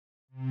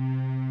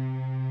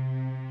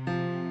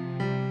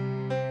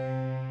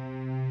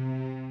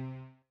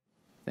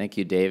Thank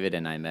you, David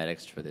and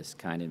Imedex, for this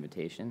kind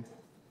invitation.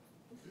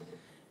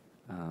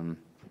 Let's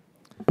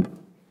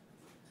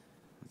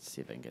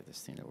see if I can get this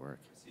thing to work.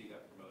 So you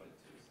got promoted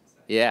too since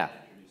that.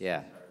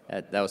 Yeah.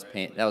 That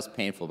was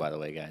painful, by the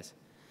way, guys.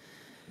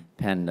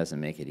 Penn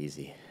doesn't make it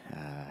easy.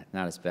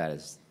 Not as bad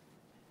as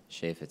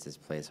Chafitz's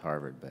plays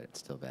Harvard, but it's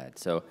still bad.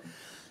 So,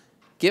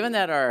 given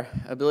that our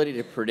ability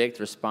to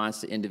predict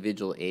response to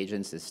individual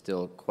agents is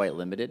still quite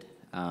limited,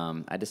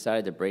 I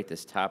decided to break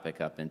this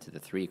topic up into the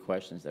 3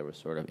 questions that were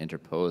sort of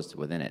interposed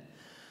within it.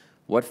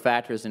 What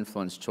factors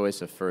influence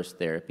choice of first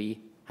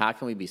therapy? How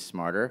can we be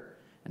smarter?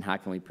 And how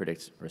can we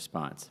predict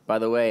response? By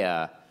the way,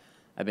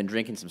 I've been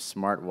drinking some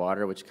smart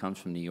water, which comes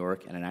from New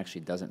York, and it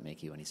actually doesn't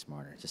make you any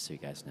smarter, just so you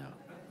guys know.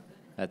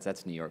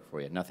 That's New York for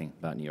you. Nothing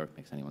about New York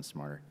makes anyone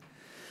smarter.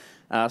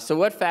 So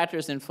what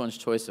factors influence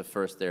choice of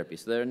first therapy?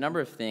 So there are a number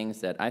of things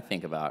that I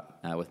think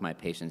about with my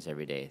patients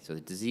every day. So the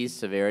disease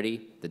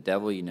severity, the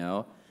devil you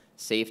know,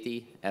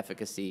 safety,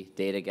 efficacy,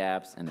 data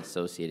gaps, and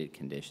associated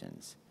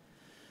conditions.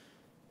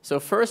 So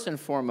first and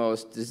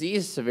foremost,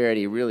 disease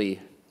severity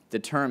really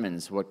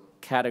determines what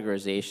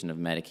categorization of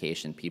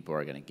medication people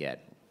are going to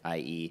get,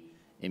 i.e.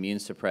 immune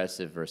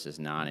suppressive versus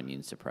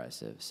non-immune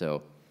suppressive.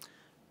 So,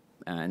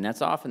 and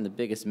that's often the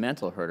biggest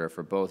mental hurdle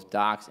for both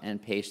docs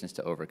and patients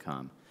to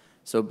overcome.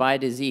 So by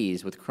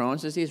disease, with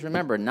Crohn's disease,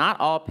 remember,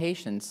 not all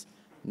patients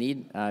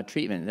need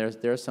treatment.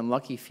 There are some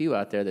lucky few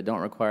out there that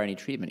don't require any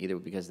treatment, either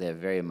because they have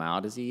very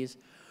mild disease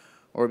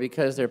or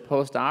because they're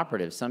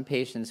post-operative. Some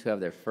patients who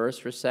have their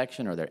first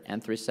resection or their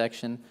nth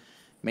resection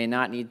may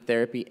not need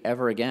therapy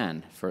ever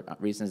again for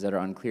reasons that are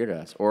unclear to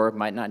us, or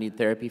might not need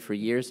therapy for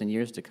years and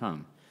years to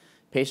come.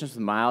 Patients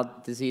with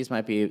mild disease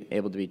might be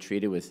able to be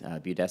treated with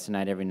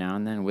budesonide every now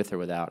and then, with or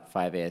without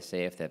 5-ASA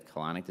if they have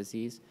colonic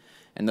disease.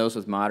 And those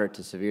with moderate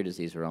to severe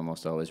disease will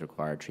almost always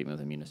require treatment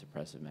with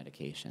immunosuppressive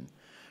medication.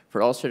 For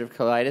ulcerative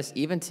colitis,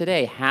 even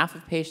today, half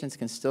of patients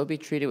can still be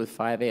treated with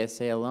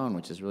 5-ASA alone,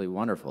 which is really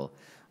wonderful,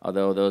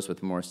 although those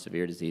with more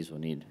severe disease will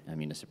need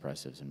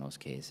immunosuppressives in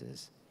most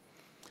cases.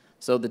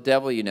 So the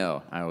devil you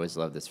know, I always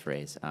love this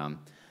phrase.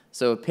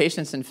 So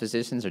patients and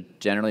physicians are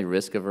generally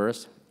risk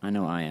averse. I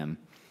know I am.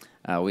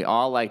 We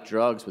all like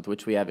drugs with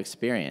which we have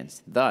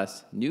experience.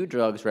 Thus, new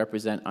drugs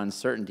represent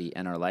uncertainty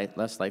and are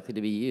less likely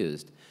to be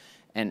used.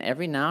 And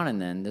every now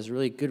and then, there's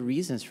really good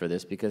reasons for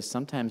this, because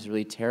sometimes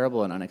really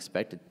terrible and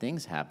unexpected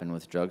things happen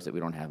with drugs that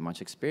we don't have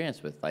much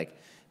experience with, like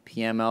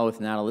PML with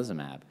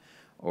natalizumab,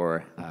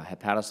 or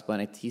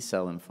hepatosplenic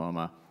T-cell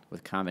lymphoma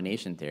with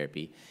combination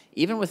therapy.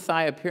 Even with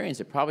thiopurines,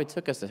 it probably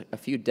took us a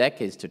few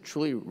decades to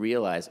truly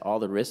realize all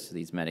the risks of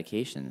these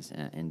medications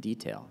in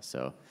detail.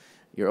 So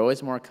you're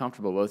always more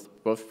comfortable,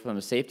 both from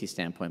a safety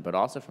standpoint, but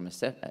also from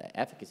an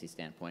efficacy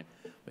standpoint,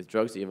 with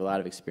drugs that you have a lot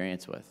of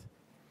experience with.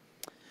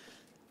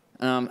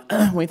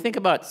 When we think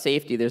about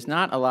safety, there's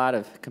not a lot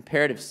of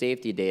comparative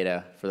safety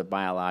data for the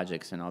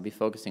biologics, and I'll be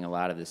focusing a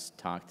lot of this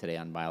talk today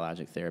on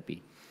biologic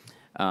therapy.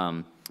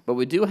 But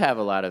we do have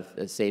a lot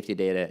of safety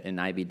data in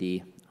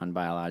IBD on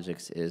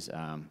biologics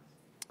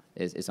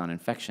is on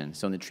infection.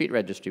 So in the TREAT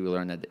registry, we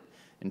learned that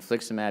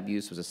infliximab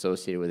use was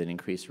associated with an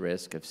increased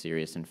risk of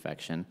serious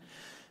infection.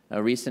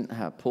 A recent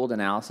pooled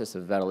analysis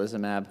of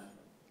vedolizumab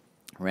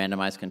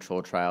randomized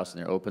controlled trials in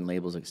their open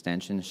labels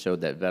extension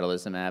showed that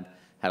vedolizumab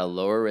had a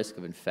lower risk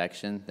of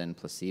infection than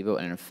placebo,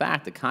 and in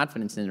fact, the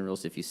confidence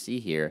intervals, if you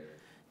see here,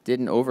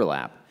 didn't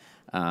overlap,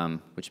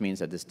 which means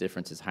that this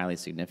difference is highly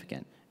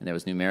significant, and there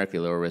was numerically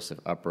lower risk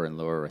of upper and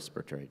lower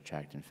respiratory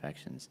tract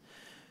infections.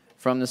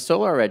 From the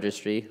SOLAR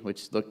registry,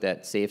 which looked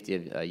at safety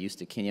of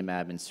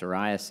ustekinumab in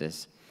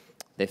psoriasis,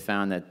 they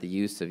found that the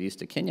use of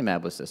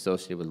ustekinumab was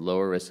associated with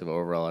lower risk of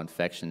overall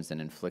infections than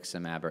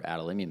infliximab or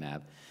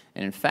adalimumab.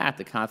 And in fact,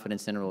 the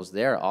confidence intervals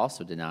there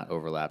also did not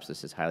overlap, so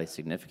this is highly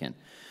significant,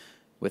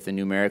 with a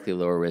numerically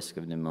lower risk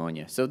of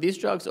pneumonia. So these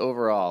drugs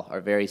overall are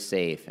very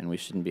safe, and we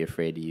shouldn't be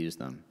afraid to use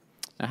them.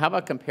 Now, how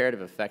about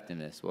comparative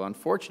effectiveness? Well,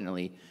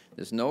 unfortunately,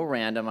 there's no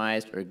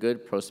randomized or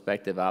good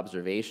prospective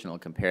observational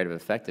comparative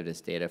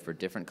effectiveness data for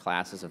different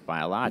classes of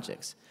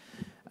biologics.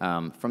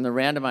 From the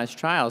randomized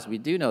trials, we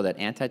do know that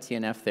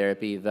anti-TNF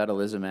therapy,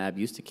 vedolizumab,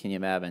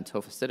 ustekinumab, and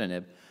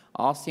tofacitinib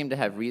all seem to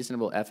have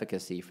reasonable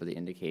efficacy for the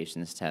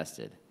indications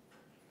tested.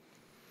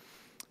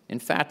 In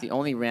fact, the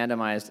only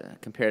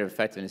randomized comparative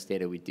effectiveness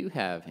data we do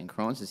have in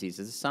Crohn's disease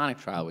is the SONIC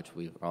trial, which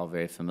we're all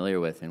very familiar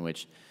with, in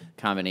which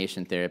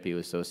combination therapy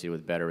was associated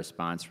with better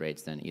response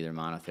rates than either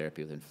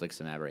monotherapy with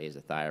infliximab or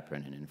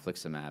azathioprine, and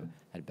infliximab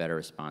had better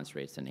response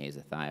rates than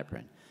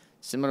azathioprine.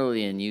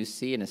 Similarly, in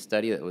UC, in a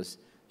study that was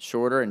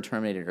shorter and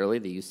terminated early,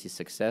 the UC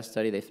Success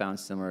study, they found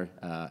similar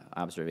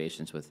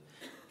observations with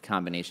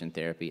combination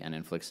therapy and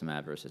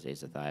infliximab versus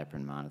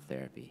azathioprine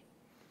monotherapy.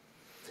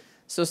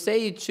 So say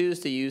you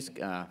choose to use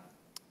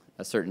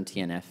a certain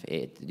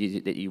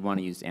TNF, that you want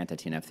to use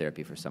anti-TNF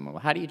therapy for someone.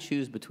 Well, how do you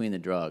choose between the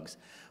drugs?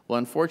 Well,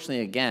 unfortunately,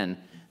 again,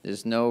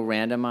 there's no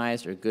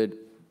randomized or good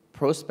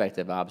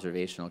prospective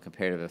observational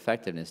comparative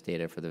effectiveness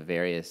data for the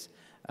various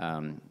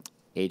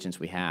agents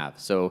we have.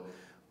 So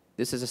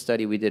This is a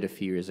study we did a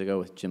few years ago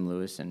with Jim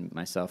Lewis and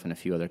myself and a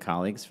few other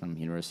colleagues from the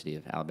University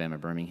of Alabama,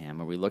 Birmingham,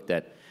 where we looked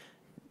at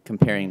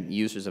comparing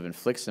users of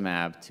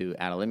infliximab to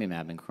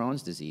adalimumab in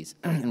Crohn's disease,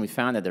 and we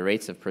found that the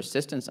rates of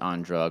persistence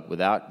on drug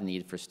without the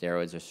need for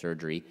steroids or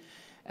surgery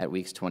at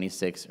weeks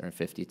 26 or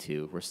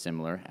 52 were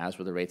similar, as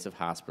were the rates of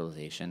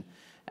hospitalization,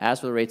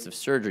 as were the rates of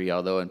surgery,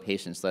 although in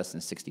patients less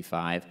than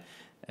 65,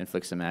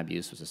 infliximab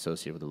use was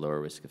associated with a lower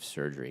risk of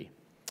surgery.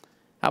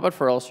 How about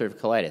for ulcerative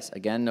colitis?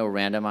 Again, no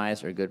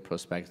randomized or good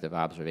prospective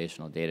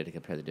observational data to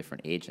compare the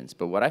different agents.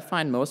 But what I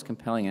find most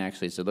compelling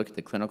actually is to look at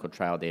the clinical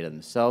trial data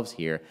themselves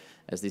here,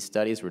 as these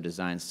studies were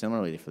designed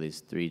similarly for these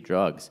 3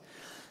 drugs.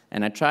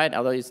 And I tried,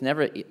 although it's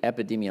never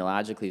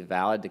epidemiologically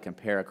valid to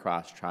compare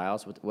across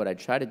trials, what I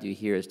try to do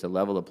here is to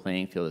level the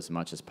playing field as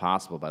much as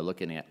possible by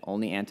looking at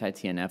only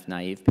anti-TNF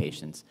naive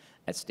patients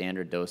at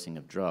standard dosing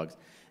of drugs.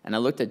 And I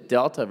looked at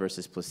delta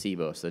versus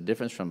placebo, so the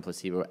difference from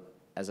placebo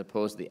as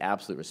opposed to the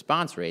absolute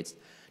response rates,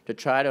 to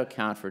try to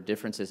account for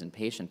differences in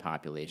patient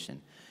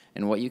population.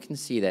 And what you can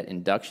see that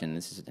induction,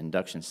 this is an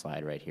induction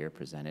slide right here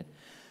presented,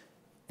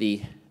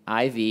 the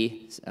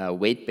IV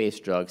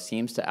weight-based drug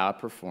seems to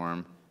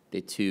outperform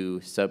the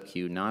 2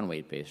 sub-Q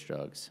non-weight-based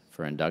drugs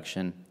for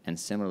induction and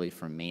similarly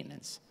for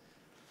maintenance.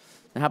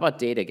 Now how about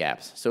data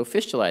gaps? So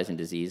fistulizing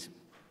disease,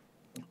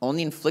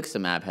 only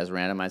infliximab has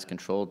randomized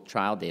controlled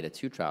trial data,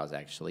 2 trials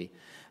actually,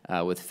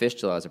 with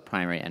fistula as a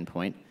primary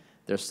endpoint.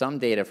 There's some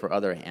data for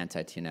other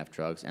anti-TNF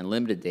drugs and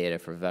limited data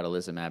for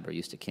vedolizumab or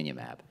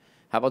ustekinumab.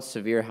 How about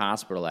severe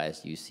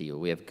hospitalized UC? Well,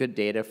 we have good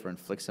data for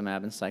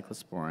infliximab and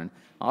cyclosporin.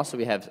 Also,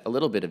 we have a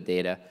little bit of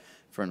data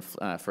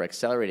for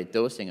accelerated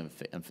dosing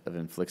of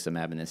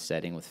infliximab in this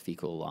setting with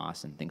fecal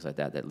loss and things like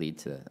that that lead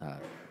to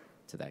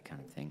that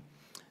kind of thing.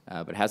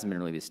 But it hasn't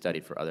been really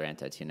studied for other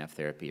anti-TNF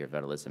therapy or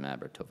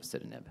vedolizumab or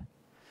tofacitinib.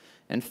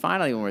 And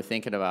finally, when we're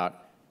thinking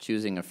about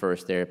choosing a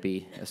first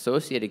therapy,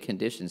 associated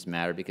conditions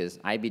matter because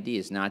IBD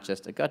is not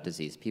just a gut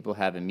disease. People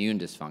have immune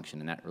dysfunction,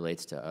 and that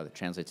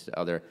translates to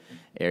other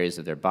areas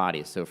of their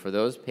body. So for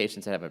those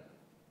patients that have a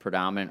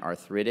predominant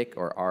arthritic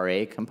or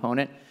RA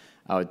component,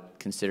 I would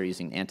consider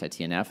using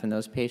anti-TNF in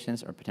those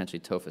patients, or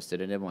potentially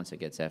tofacitinib once it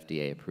gets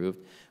FDA approved,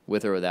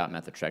 with or without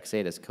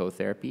methotrexate as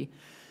co-therapy.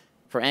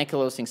 For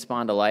ankylosing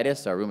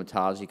spondylitis, our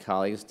rheumatology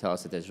colleagues tell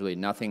us that there's really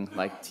nothing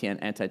like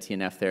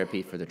anti-TNF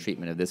therapy for the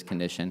treatment of this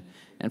condition.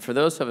 And for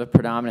those who have a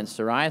predominant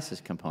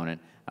psoriasis component,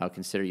 I would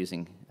consider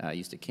using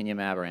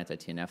ustekinumab or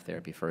anti-TNF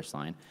therapy first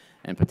line,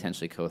 and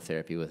potentially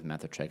co-therapy with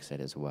methotrexate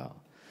as well.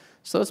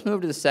 So let's move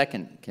to the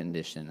second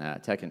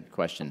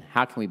question,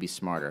 how can we be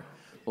smarter?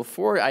 Well,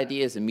 4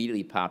 ideas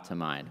immediately pop to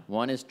mind.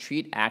 One is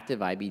treat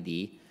active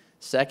IBD.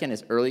 Second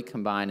is early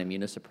combined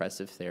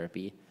immunosuppressive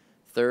therapy.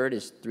 Third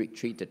is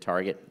treat to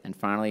target. And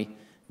finally,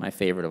 my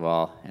favorite of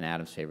all, and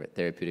Adam's favorite,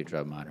 therapeutic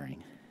drug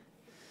monitoring.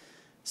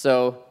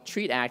 So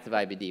treat active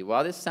IBD.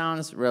 While this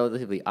sounds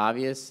relatively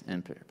obvious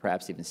and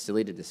perhaps even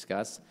silly to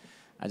discuss,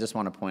 I just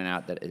want to point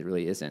out that it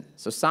really isn't.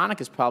 So SONIC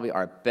is probably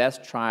our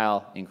best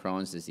trial in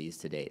Crohn's disease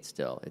to date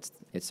still.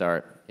 It's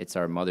our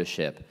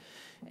mothership.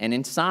 And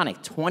in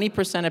SONIC,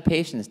 20% of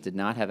patients did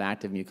not have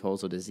active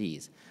mucosal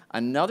disease.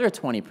 Another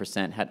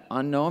 20% had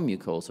unknown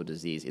mucosal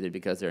disease, either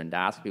because their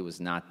endoscopy was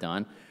not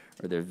done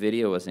or their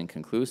video was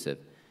inconclusive.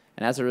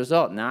 And as a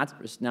result,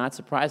 not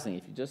surprisingly,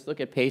 if you just look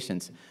at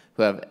patients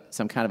who have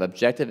some kind of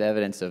objective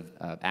evidence of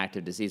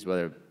active disease,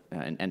 whether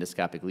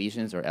endoscopic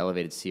lesions or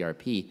elevated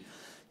CRP,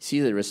 see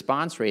the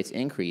response rates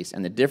increase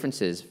and the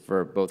differences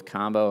for both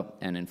combo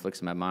and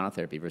infliximab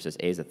monotherapy versus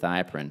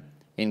azathioprine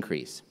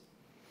increase.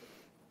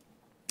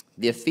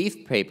 The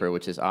Afif paper,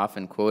 which is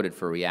often quoted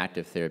for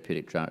reactive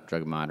therapeutic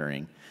drug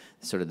monitoring,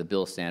 sort of the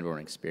Bill Sanborn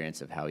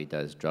experience of how he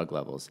does drug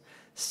levels,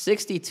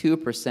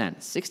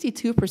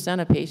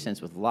 62% of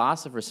patients with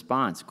loss of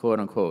response, quote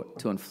unquote,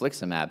 to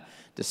infliximab,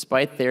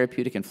 despite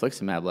therapeutic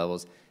infliximab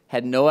levels,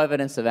 had no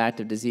evidence of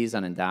active disease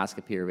on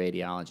endoscopy or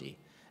radiology.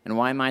 And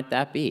why might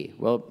that be?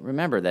 Well,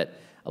 remember that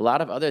a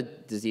lot of other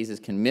diseases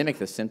can mimic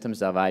the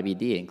symptoms of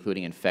IBD,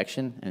 including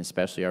infection, and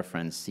especially our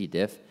friends C.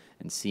 diff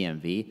and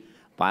CMV,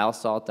 bile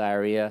salt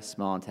diarrhea,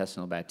 small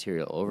intestinal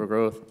bacterial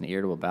overgrowth, and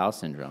irritable bowel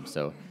syndrome.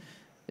 So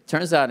it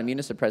turns out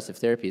immunosuppressive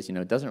therapies,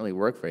 it doesn't really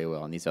work very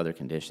well in these other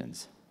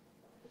conditions.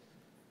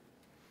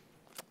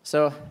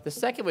 So the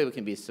second way we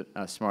can be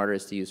smarter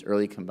is to use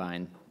early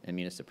combined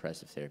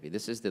immunosuppressive therapy.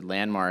 This is the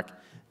landmark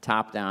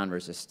top-down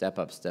versus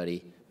step-up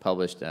study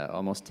published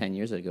almost 10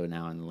 years ago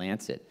now in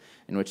Lancet,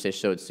 in which they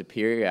showed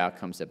superior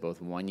outcomes at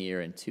both 1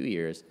 year and 2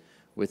 years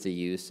with the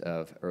use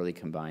of early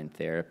combined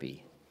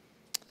therapy.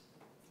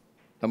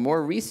 A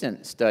more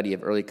recent study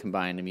of early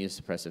combined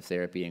immunosuppressive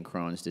therapy in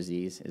Crohn's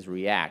disease is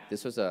REACT.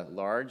 This was a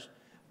large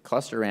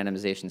cluster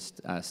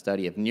randomization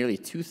study of nearly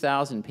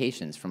 2,000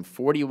 patients from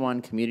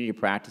 41 community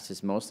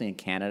practices, mostly in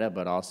Canada,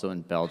 but also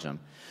in Belgium,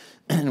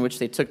 in which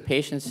they took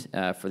patients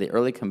for the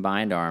early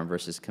combined arm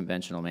versus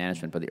conventional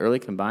management. But the early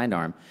combined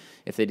arm,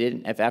 if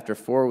after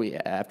 4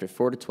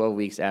 to 12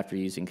 weeks after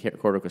using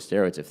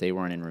corticosteroids, if they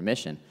weren't in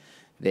remission,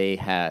 they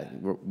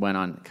went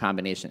on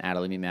combination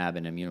adalimumab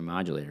and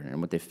immunomodulator.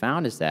 And what they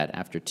found is that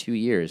after 2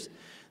 years,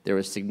 there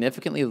were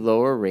significantly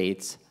lower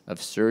rates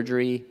of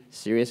surgery,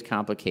 serious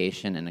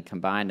complication, and a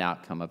combined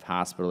outcome of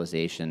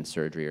hospitalization,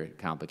 surgery, or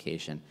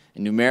complication,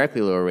 and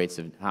numerically lower rates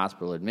of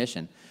hospital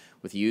admission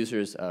with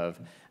users of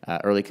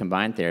early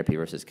combined therapy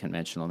versus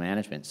conventional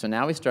management. So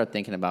now we start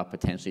thinking about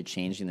potentially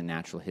changing the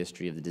natural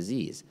history of the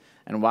disease.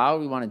 And why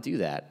would we want to do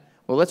that?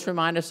 Well, let's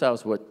remind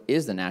ourselves what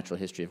is the natural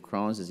history of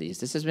Crohn's disease.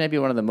 This is maybe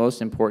one of the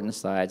most important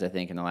slides, I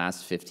think, in the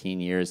last 15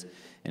 years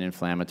in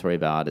inflammatory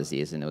bowel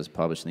disease, and it was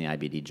published in the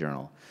IBD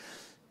journal.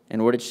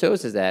 And what it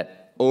shows is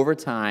that over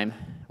time,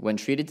 when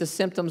treated to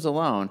symptoms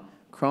alone,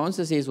 Crohn's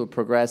disease will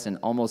progress in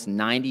almost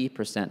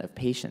 90% of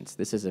patients.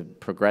 This is a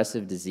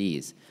progressive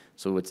disease,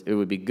 so it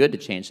would be good to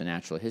change the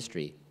natural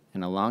history.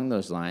 And along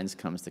those lines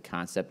comes the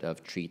concept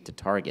of treat to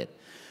target.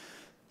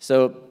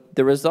 So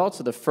the results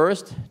of the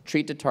first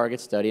treat-to-target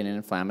study in an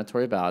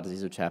inflammatory bowel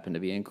disease, which happened to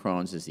be in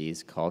Crohn's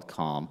disease, called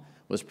CALM,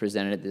 was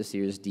presented at this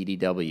year's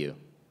DDW.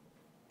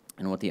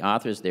 And what the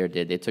authors there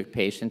did, they took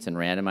patients and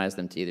randomized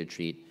them to either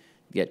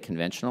get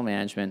conventional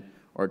management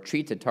or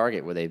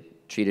treat-to-target, where they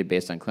treated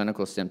based on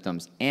clinical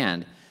symptoms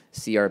and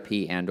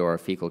CRP and/or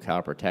fecal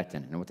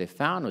calprotectin. And what they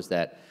found was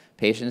that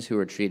patients who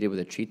were treated with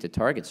a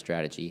treat-to-target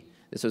strategy,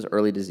 this was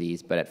early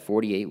disease, but at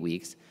 48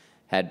 weeks,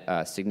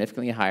 had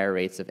significantly higher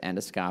rates of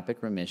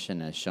endoscopic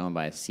remission, as shown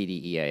by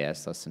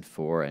CDEIS less than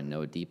 4 and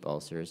no deep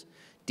ulcers.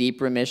 Deep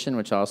remission,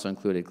 which also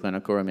included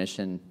clinical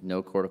remission,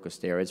 no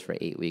corticosteroids for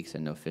 8 weeks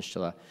and no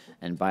fistula,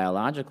 and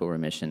biological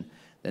remission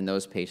than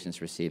those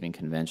patients receiving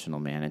conventional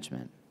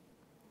management.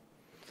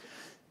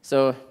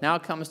 So now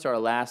it comes to our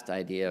last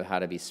idea of how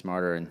to be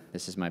smarter, and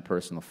this is my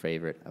personal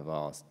favorite of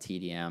all, is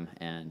TDM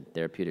and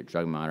therapeutic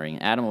drug monitoring.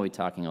 Adam will be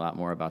talking a lot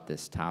more about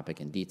this topic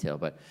in detail,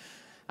 but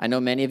I know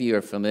many of you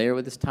are familiar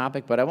with this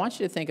topic, but I want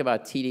you to think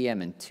about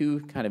TDM in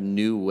two kind of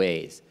new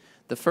ways.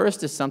 The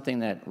first is something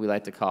that we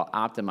like to call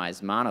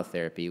optimized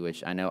monotherapy,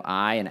 which I know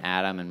I and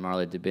Adam and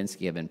Marla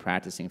Dubinsky have been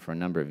practicing for a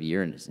number of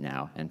years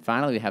now. And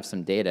finally, we have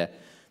some data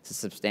to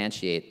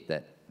substantiate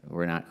that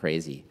we're not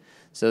crazy.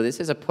 So this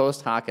is a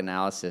post hoc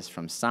analysis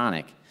from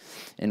Sonic,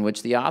 in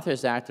which the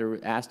authors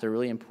asked a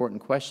really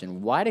important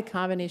question. Why did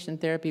combination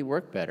therapy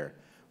work better?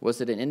 Was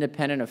it an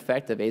independent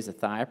effect of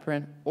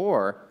azathioprine,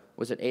 or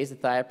was it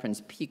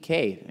azathioprine's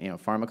PK,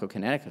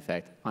 pharmacokinetic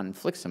effect, on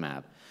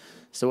infliximab?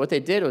 So what they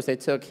did was they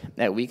took,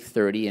 at week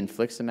 30,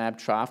 infliximab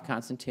trough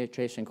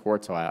concentration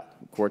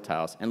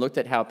quartiles and looked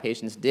at how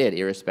patients did,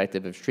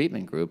 irrespective of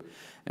treatment group.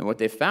 And what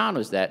they found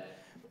was that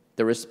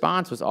the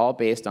response was all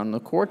based on the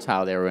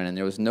quartile they were in, and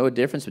there was no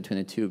difference between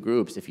the two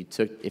groups if you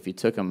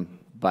took them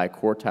by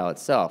quartile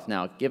itself.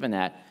 Now, given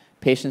that,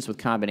 patients with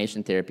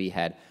combination therapy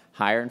had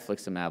higher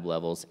infliximab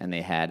levels, and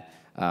they had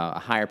a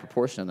higher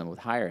proportion of them with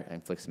higher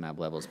infliximab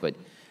levels, but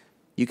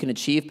you can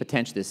achieve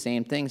potentially the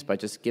same things by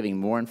just giving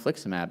more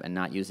infliximab and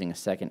not using a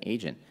second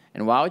agent.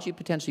 And why would you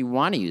potentially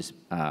want to use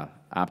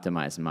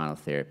optimized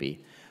monotherapy?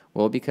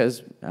 Well,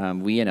 because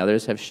we and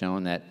others have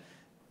shown that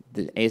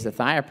the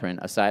azathioprine,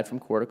 aside from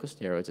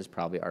corticosteroids, is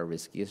probably our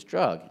riskiest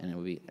drug, and it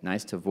would be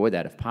nice to avoid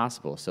that if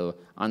possible. So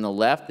on the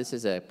left, this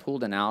is a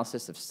pooled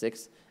analysis of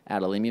 6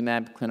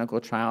 adalimumab clinical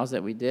trials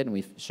that we did, and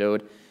we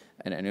showed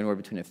anywhere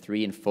between a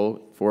 3- and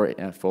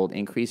 4-fold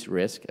increased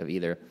risk of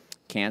either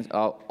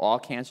all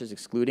cancers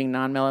excluding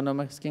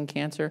non-melanoma skin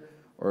cancer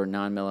or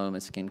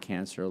non-melanoma skin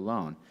cancer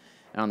alone.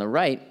 And on the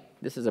right,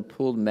 this is a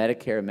pooled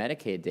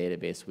Medicare-Medicaid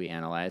database we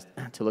analyzed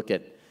to look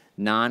at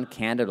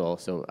non-candidal,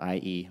 so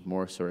i.e.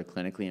 more sort of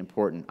clinically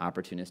important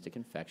opportunistic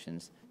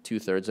infections,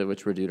 2/3 of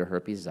which were due to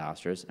herpes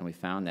zoster, and we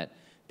found that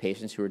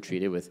patients who were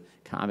treated with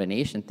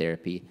combination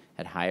therapy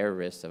had higher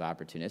risks of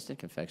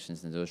opportunistic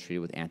infections than those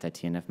treated with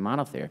anti-TNF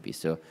monotherapy.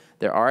 So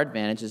there are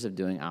advantages of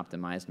doing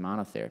optimized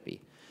monotherapy.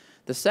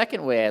 The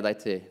second way I'd like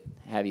to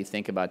have you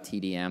think about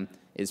TDM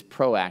is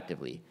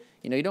proactively.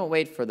 You don't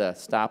wait for the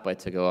stoplight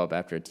to go up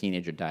after a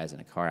teenager dies in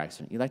a car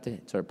accident. You like to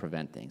sort of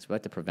prevent things. We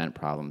like to prevent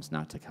problems,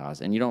 not to cause.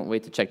 And you don't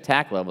wait to check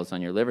TAC levels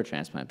on your liver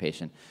transplant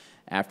patient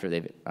after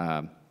they've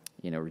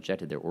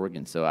rejected their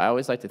organs. So I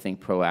always like to think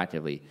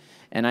proactively.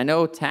 And I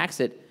know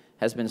Taxit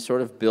has been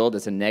sort of billed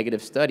as a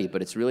negative study,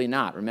 but it's really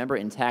not. Remember,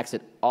 in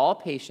Taxit, all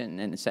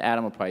patients, and so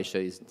Adam will probably show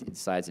you these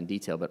slides in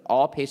detail, but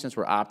all patients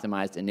were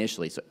optimized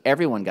initially, so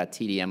everyone got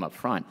TDM up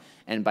front.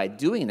 And by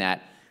doing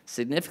that,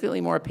 significantly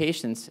more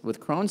patients with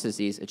Crohn's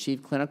disease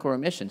achieved clinical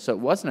remission, so it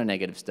wasn't a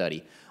negative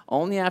study.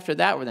 Only after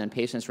that were then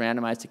patients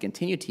randomized to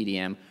continue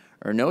TDM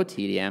or no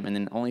TDM, and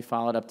then only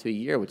followed up to a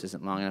year, which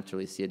isn't long enough to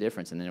really see a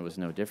difference, and then there was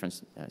no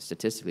difference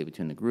statistically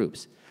between the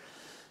groups.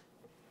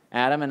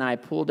 Adam and I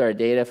pooled our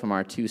data from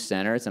our 2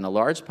 centers. In a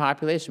large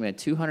population, we had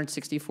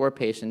 264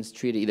 patients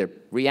treated either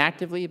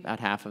reactively, about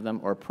half of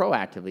them, or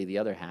proactively, the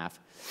other half.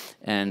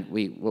 And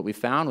what we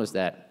found was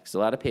that, because a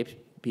lot of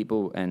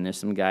people, and there's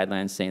some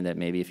guidelines saying that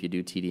maybe if you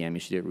do TDM, you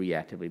should do it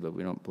reactively, but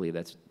we don't believe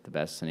that's the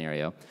best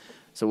scenario.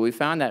 So what we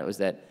found out was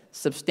that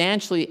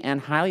substantially and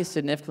highly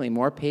significantly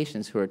more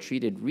patients who are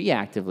treated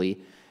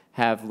reactively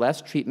have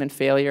less treatment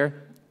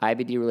failure,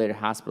 IBD-related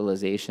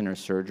hospitalization or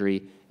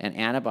surgery, and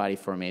antibody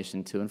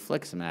formation to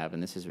infliximab,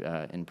 and this is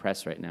in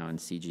press right now in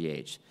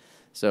CGH.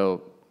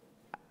 So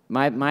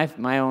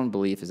my own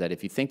belief is that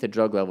if you think the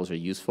drug levels are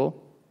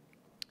useful,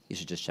 you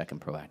should just check them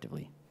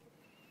proactively.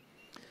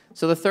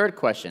 So the third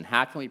question,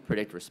 how can we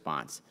predict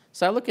response?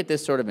 So I look at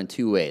this sort of in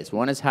two ways.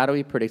 One is how do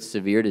we predict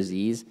severe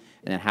disease,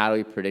 and then how do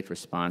we predict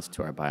response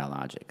to our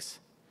biologics?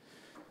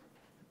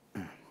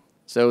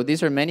 So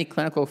these are many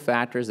clinical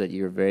factors that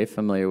you're very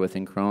familiar with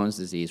in Crohn's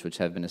disease, which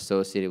have been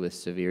associated with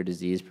severe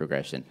disease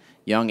progression.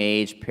 Young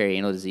age,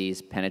 perianal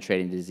disease,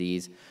 penetrating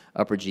disease,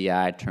 upper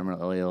GI,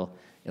 terminal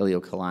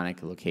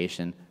ileocolonic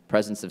location,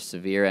 presence of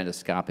severe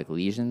endoscopic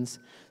lesions,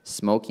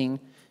 smoking,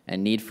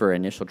 and need for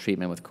initial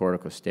treatment with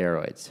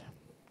corticosteroids.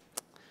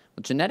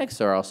 Well,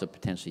 genetics are also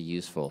potentially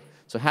useful.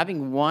 So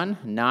having one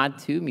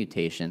NOD2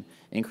 mutation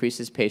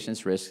increases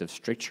patients' risk of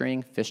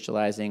stricturing,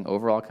 fistulizing,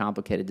 overall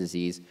complicated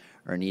disease,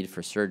 or need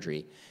for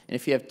surgery. And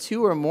if you have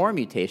 2 or more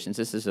mutations,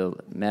 this is a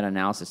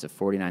meta-analysis of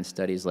 49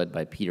 studies led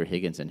by Peter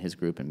Higgins and his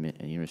group in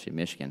the University of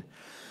Michigan.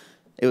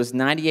 It was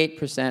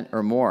 98%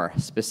 or more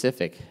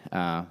specific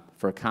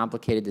for a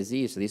complicated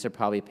disease, so these are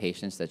probably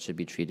patients that should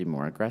be treated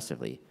more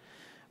aggressively.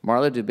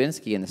 Marla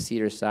Dubinsky and the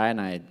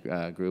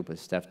Cedars-Sinai group with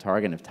Steph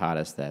Targan have taught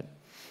us that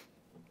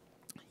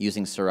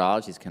using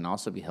serologies can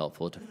also be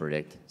helpful to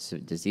predict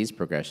disease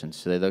progression.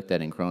 So they looked at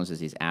in Crohn's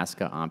disease,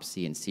 ASCA,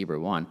 OMP-C, and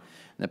CBER1. And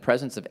the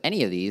presence of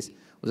any of these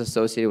was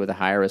associated with a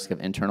higher risk of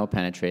internal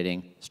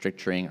penetrating,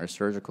 stricturing, or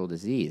surgical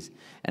disease.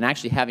 And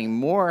actually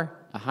having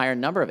a higher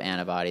number of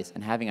antibodies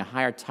and having a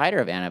higher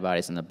titer of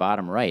antibodies in the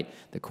bottom right,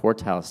 the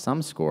quartile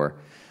sum score,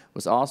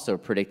 was also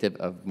predictive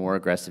of more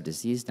aggressive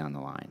disease down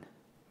the line.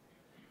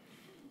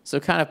 So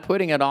kind of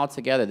putting it all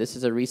together, this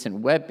is a recent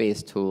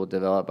web-based tool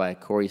developed by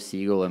Corey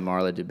Siegel and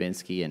Marla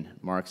Dubinsky and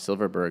Mark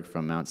Silverberg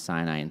from Mount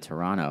Sinai in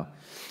Toronto,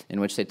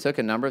 in which they took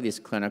a number of these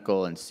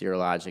clinical and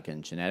serologic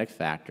and genetic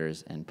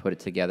factors and put it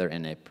together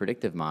in a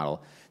predictive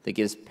model that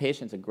gives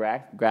patients a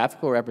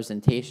graphical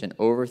representation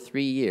over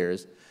 3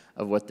 years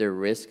of what their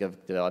risk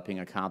of developing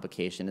a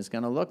complication is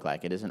going to look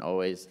like. It isn't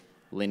always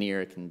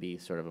linear. It can be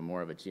sort of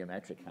more of a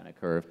geometric kind of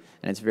curve,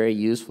 and it's very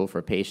useful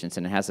for patients,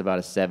 and it has about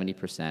a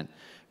 70%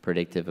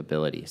 predictive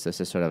ability. So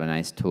this is sort of a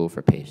nice tool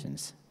for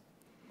patients.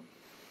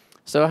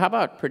 So how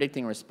about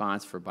predicting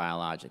response for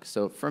biologics?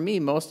 So for me,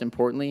 most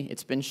importantly,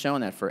 it's been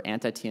shown that for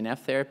anti-TNF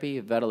therapy,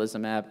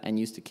 vedolizumab, and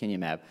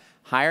ustekinumab,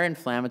 higher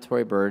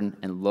inflammatory burden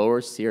and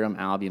lower serum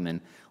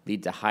albumin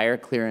lead to higher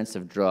clearance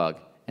of drug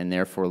and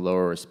therefore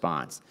lower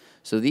response.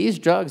 So these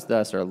drugs,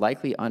 thus, are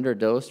likely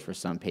underdosed for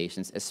some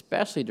patients,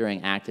 especially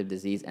during active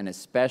disease and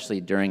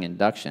especially during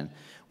induction,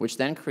 which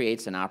then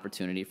creates an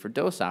opportunity for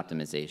dose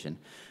optimization,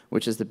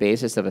 which is the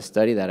basis of a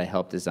study that I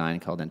helped design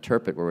called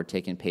Interpret, where we're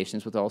taking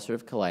patients with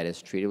ulcerative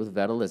colitis treated with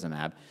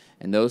vedolizumab,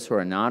 and those who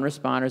are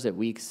non-responders at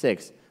week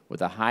 6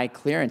 with a high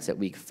clearance at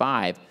week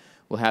 5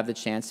 will have the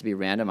chance to be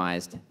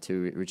randomized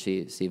to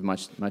receive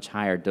much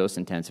higher dose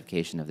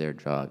intensification of their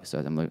drug. So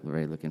I'm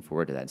really looking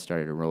forward to that. It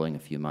started enrolling a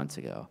few months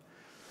ago.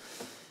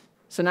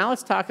 So now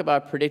let's talk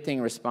about predicting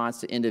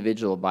response to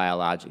individual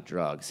biologic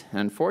drugs.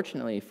 And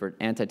unfortunately, for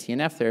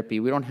anti-TNF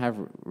therapy, we don't have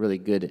really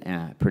good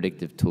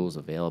predictive tools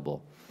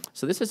available.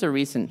 So this is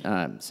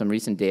some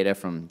recent data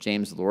from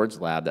James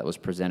Lord's lab that was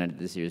presented at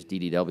this year's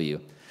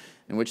DDW,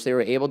 in which they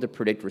were able to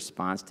predict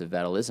response to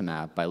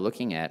vedolizumab by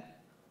looking at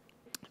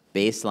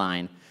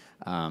baseline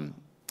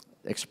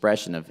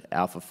expression of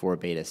alpha-4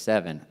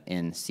 beta-7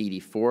 in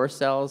CD4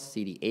 cells,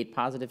 CD8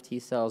 positive T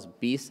cells,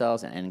 B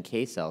cells, and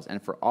NK cells. And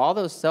for all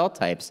those cell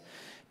types,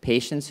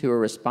 patients who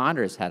were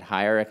responders had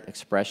higher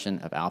expression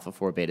of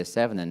alpha-4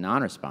 beta-7 than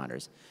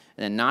non-responders.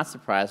 And then not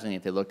surprisingly,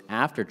 if they looked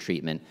after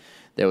treatment,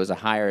 there was a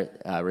higher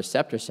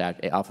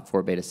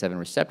alpha-4 beta-7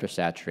 receptor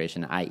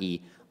saturation,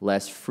 i.e.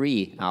 less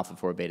free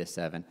alpha-4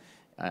 beta-7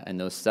 in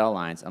those cell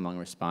lines among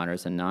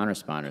responders and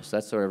non-responders. So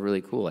that's sort of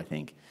really cool, I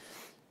think.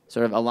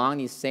 Sort of along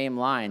these same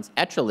lines,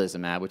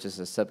 etrolizumab, which is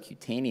a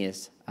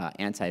subcutaneous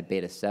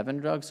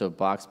anti-beta-7 drug, so it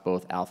blocks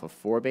both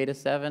alpha-4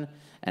 beta-7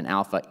 and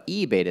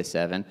alpha-E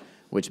beta-7,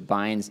 which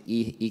binds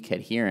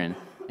E-cadherin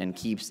and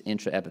keeps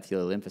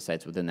intraepithelial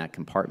lymphocytes within that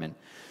compartment.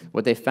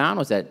 What they found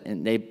was that,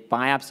 and they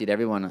biopsied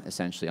everyone,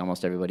 essentially,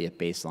 almost everybody at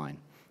baseline,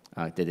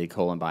 did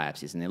colon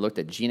biopsies, and they looked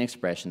at gene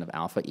expression of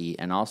alpha-E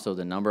and also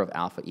the number of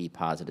alpha-E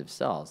positive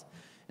cells.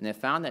 And they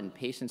found that in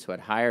patients who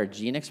had higher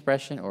gene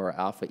expression or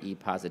alpha-E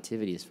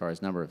positivity as far as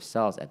number of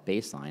cells at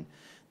baseline,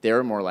 they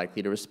were more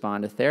likely to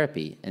respond to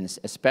therapy, and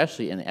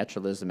especially in the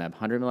etrolizumab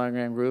 100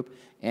 milligram group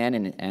and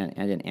in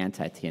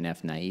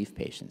anti-TNF naive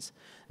patients.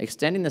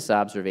 Extending this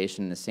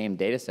observation in the same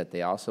data set,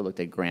 they also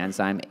looked at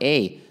granzyme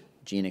A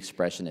gene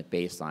expression at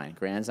baseline.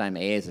 Granzyme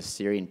A is a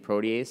serine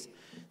protease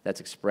that's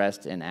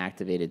expressed in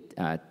activated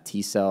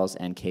T cells,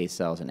 NK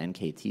cells, and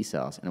NKT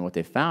cells. And what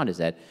they found is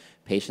that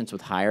patients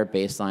with higher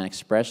baseline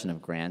expression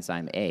of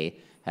granzyme A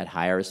had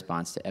higher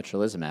response to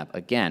etrolizumab,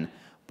 again,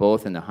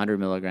 both in the 100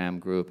 milligram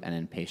group and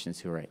in patients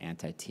who are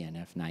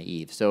anti-TNF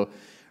naive. So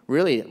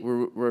really,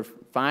 we're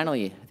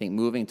finally, I think,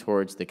 moving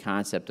towards the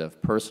concept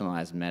of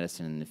personalized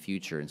medicine in the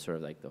future and sort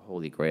of like the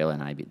holy grail in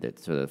IBD,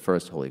 sort of the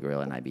first holy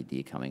grail in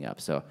IBD coming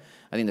up. So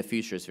I think the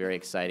future is very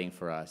exciting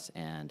for us,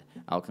 and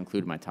I'll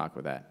conclude my talk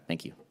with that.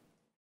 Thank you.